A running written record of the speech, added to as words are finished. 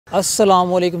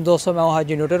अस्सलामुअलैकुम दोस्तों, मैं हूं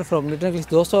हाजी न्यूटन फ्रॉम न्यूटन।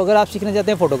 दोस्तों, अगर आप सीखना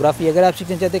चाहते हैं फ़ोटोग्राफी, अगर आप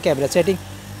सीखना चाहते हैं कैमरा सेटिंग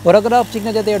और अगर आप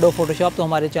सीखना चाहते हैं एडोब फोटोशॉप, तो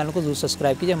हमारे चैनल को ज़रूर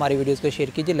सब्सक्राइब कीजिए, हमारी वीडियोस को शेयर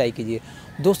कीजिए, लाइक कीजिए।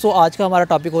 दोस्तों, आज का हमारा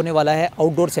टॉपिक होने वाला है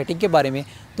आउटडोर सेटिंग के बारे में।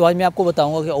 तो आज मैं आपको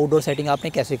बताऊंगा कि आउटडोर सेटिंग आपने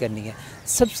कैसे करनी है।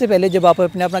 सबसे पहले जब आप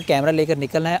अपना कैमरा लेकर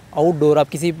निकलना है आउटडोर, आप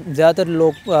किसी ज़्यादातर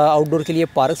लोग आउटडोर के लिए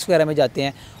पार्क्स वगैरह में जाते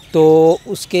हैं, तो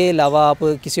उसके अलावा आप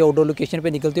किसी आउटडोर लोकेशन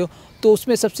पे निकलते हो, तो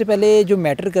उसमें सबसे पहले जो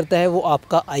मैटर करता है वो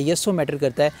आपका आईएसओ मैटर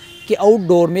करता है कि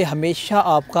आउटडोर में हमेशा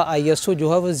आपका आईएसओ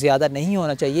जो है वो ज़्यादा नहीं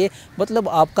होना चाहिए। मतलब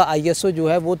आपका आईएसओ जो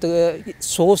है वो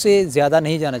 100 से ज़्यादा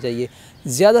नहीं जाना चाहिए।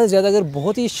 ज़्यादा से ज़्यादा अगर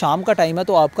बहुत ही शाम का टाइम है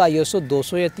तो आपका आईएसओ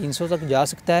 200 या 300 तक जा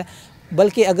सकता है।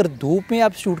 बल्कि अगर धूप में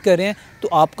आप शूट कर रहे हैं तो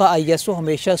आपका आईएसओ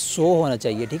हमेशा 100 होना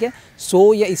चाहिए। ठीक है,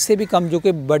 100 या इससे भी कम, जो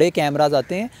कि बड़े कैमराज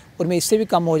आते हैं उनमें इससे भी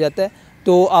कम हो जाता है,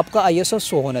 तो आपका आईएसओ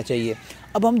 100 होना चाहिए।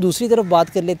 अब हम दूसरी तरफ बात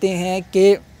कर लेते हैं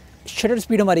कि शटर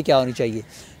स्पीड हमारी क्या होनी चाहिए।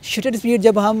 शटर स्पीड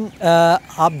जब हम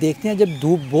आप देखते हैं जब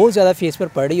धूप बहुत ज़्यादा फेस पर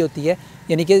पड़ रही होती है,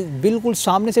 यानी कि बिल्कुल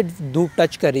सामने से धूप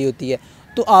टच कर रही होती है,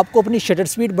 तो आपको अपनी शटर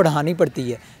स्पीड बढ़ानी पड़ती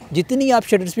है। जितनी आप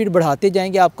शटर स्पीड बढ़ाते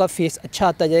जाएंगे आपका फेस अच्छा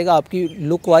आता जाएगा, आपकी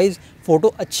लुक वाइज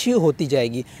फ़ोटो अच्छी होती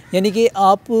जाएगी। यानी कि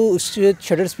आप उस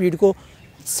शटर स्पीड को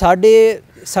साढ़े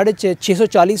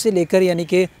 640 से लेकर यानी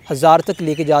कि 1000 तक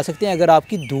लेके जा सकते हैं अगर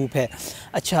आपकी धूप है।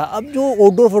 अच्छा, अब जो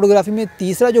आउटडोर फोटोग्राफी में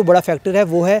तीसरा जो बड़ा फैक्टर है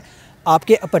वो है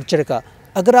आपके अपर्चर का।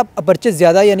 अगर आप अपर्चर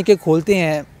ज़्यादा यानी कि खोलते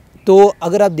हैं, तो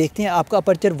अगर आप देखते हैं आपका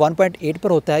अपर्चर 1.8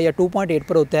 पर होता है या 2.8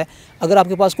 पर होता है, अगर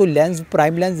आपके पास कोई लेंस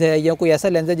प्राइम लेंस है या कोई ऐसा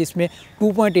लेंस है जिसमें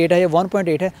 2.8 है या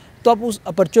 1.8 है, तो आप उस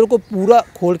अपर्चर को पूरा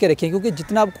खोल के रखें, क्योंकि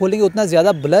जितना आप खोलेंगे उतना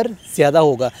ज़्यादा ब्लर ज़्यादा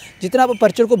होगा। जितना आप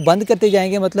अपर्चर को बंद करते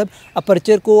जाएंगे, मतलब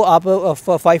अपर्चर को आप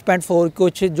 5.4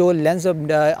 कुछ जो लेंस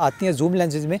आती हैं जूम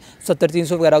लेंसेज में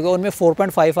 70-300 वगैरह होगा, उनमें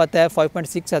 4.5 आता है,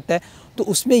 5.6 आता है। तो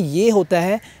उसमें ये होता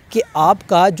है कि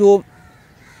आपका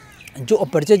जो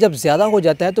अपर्चर जब ज़्यादा हो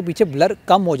जाता है तो पीछे ब्लर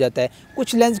कम हो जाता है।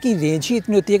 कुछ लेंस की रेंज ही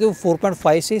इतनी होती है कि वो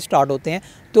 4.5 से स्टार्ट होते हैं,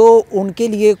 तो उनके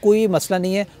लिए कोई मसला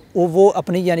नहीं है, वो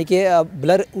अपनी यानी कि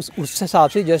ब्लर उस हिसाब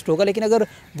से एडजस्ट होगा। लेकिन अगर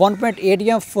 1.8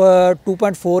 या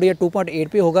 2.4 या 2.8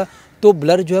 पे होगा तो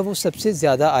ब्लर जो है वो सबसे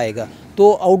ज़्यादा आएगा।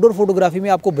 तो आउटडोर फोटोग्राफी में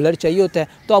आपको ब्लर चाहिए होता है,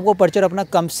 तो आपको अपर्चर अपना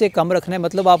कम से कम रखना है,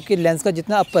 मतलब आपके लेंस का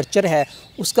जितना अपर्चर है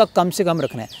उसका कम से कम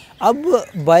रखना है। अब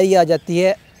बारी आ जाती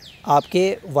है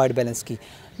आपके वाइट बैलेंस की।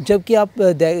 जबकि आप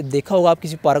देखा होगा, आप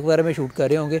किसी पार्क वगैरह में शूट कर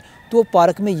रहे होंगे, तो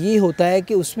पार्क में ये होता है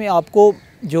कि उसमें आपको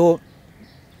जो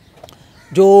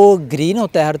ग्रीन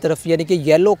होता है हर तरफ, यानी कि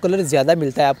येलो कलर ज़्यादा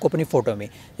मिलता है आपको अपनी फ़ोटो में,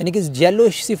 यानी कि येलो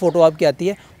सी फ़ोटो आपकी आती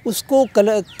है। उसको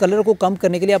कलर को कम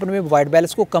करने के लिए अपने वाइट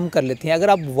बैलेंस को कम कर लेते हैं। अगर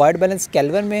आप वाइट बैलेंस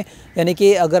केल्विन में यानी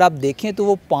कि अगर आप देखें तो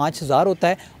वो 5000 होता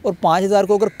है, और 5000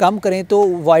 को अगर कम करें तो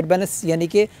वाइट बैलेंस यानी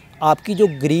कि आपकी जो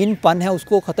ग्रीन पन है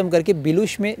उसको ख़त्म करके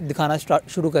ब्लूइश में दिखाना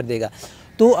शुरू कर देगा।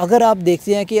 तो अगर आप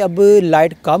देखते हैं कि अब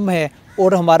लाइट कम है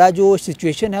और हमारा जो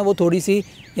सिचुएशन है वो थोड़ी सी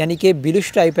यानी कि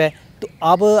ब्लूइश टाइप है, तो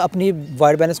आप अपनी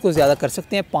वाइट बैलेंस को ज़्यादा कर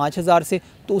सकते हैं 5000 से,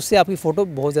 तो उससे आपकी फ़ोटो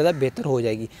बहुत ज़्यादा बेहतर हो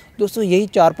जाएगी। दोस्तों, यही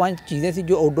 4-5 चीज़ें थी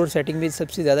जो आउटडोर सेटिंग में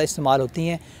सबसे ज़्यादा इस्तेमाल होती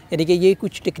हैं, यानी कि ये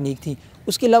कुछ टेक्निक थी।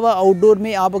 उसके अलावा आउटडोर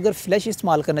में आप अगर फ्लैश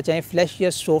इस्तेमाल करना चाहें, फ्लैश या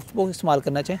सॉफ्ट बॉक्स इस्तेमाल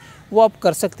करना चाहें, वो आप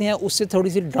कर सकते हैं। उससे थोड़ी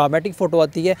सी ड्रामेटिक फ़ोटो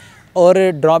आती है, और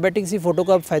ड्रामेटिक सी फ़ोटो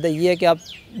का फ़ायदा ये है कि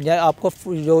आपका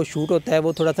जो शूट होता है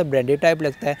वो थोड़ा सा ब्रांडेड टाइप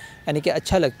लगता है, यानी कि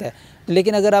अच्छा लगता है।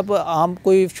 लेकिन अगर आप आम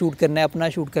कोई शूट करना है, अपना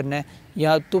शूट करना है,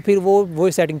 या तो फिर वो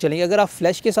सेटिंग चलेगी। अगर आप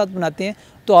फ्लैश के साथ बनाते हैं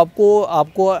तो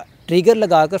आपको ट्रिगर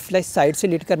लगाकर फ्लैश साइड से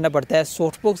लीड करना पड़ता है।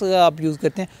 सॉफ्ट बॉक्स अगर आप यूज़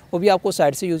करते हैं वो भी आपको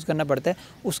साइड से यूज़ करना पड़ता है।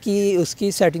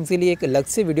 उसकी सेटिंग के लिए एक अलग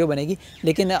से वीडियो बनेगी,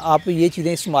 लेकिन आप ये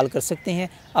चीज़ें इस्तेमाल कर सकते हैं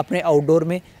अपने आउटडोर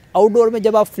में। आउटडोर में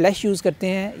जब आप फ्लैश यूज़ करते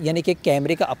हैं, यानी कि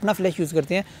कैमरे का अपना फ्लैश यूज़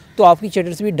करते हैं, तो आपकी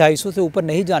शटर स्पीड 250 से ऊपर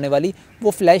नहीं जाने वाली।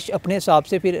 वो फ्लैश अपने हिसाब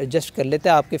से फिर एडजस्ट कर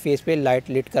लेता है आपके फेस पे लाइट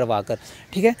लिट करवा कर।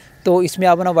 ठीक है, तो इसमें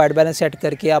आप अपना वाइट बैलेंस सेट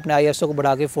करके अपने आईएसओ को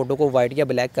बढ़ा के फ़ोटो को वाइट या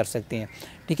ब्लैक कर सकते हैं।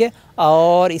 ठीक है,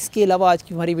 और इसके अलावा आज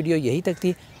की हमारी वीडियो यही तक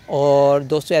थी। और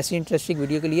दोस्तों, ऐसी इंटरेस्टिंग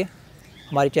वीडियो के लिए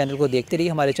हमारे चैनल को देखते रहिए,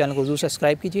 हमारे चैनल को ज़रूर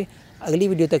सब्सक्राइब कीजिए। अगली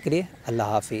वीडियो तक के लिए अल्लाह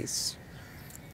हाफिज़।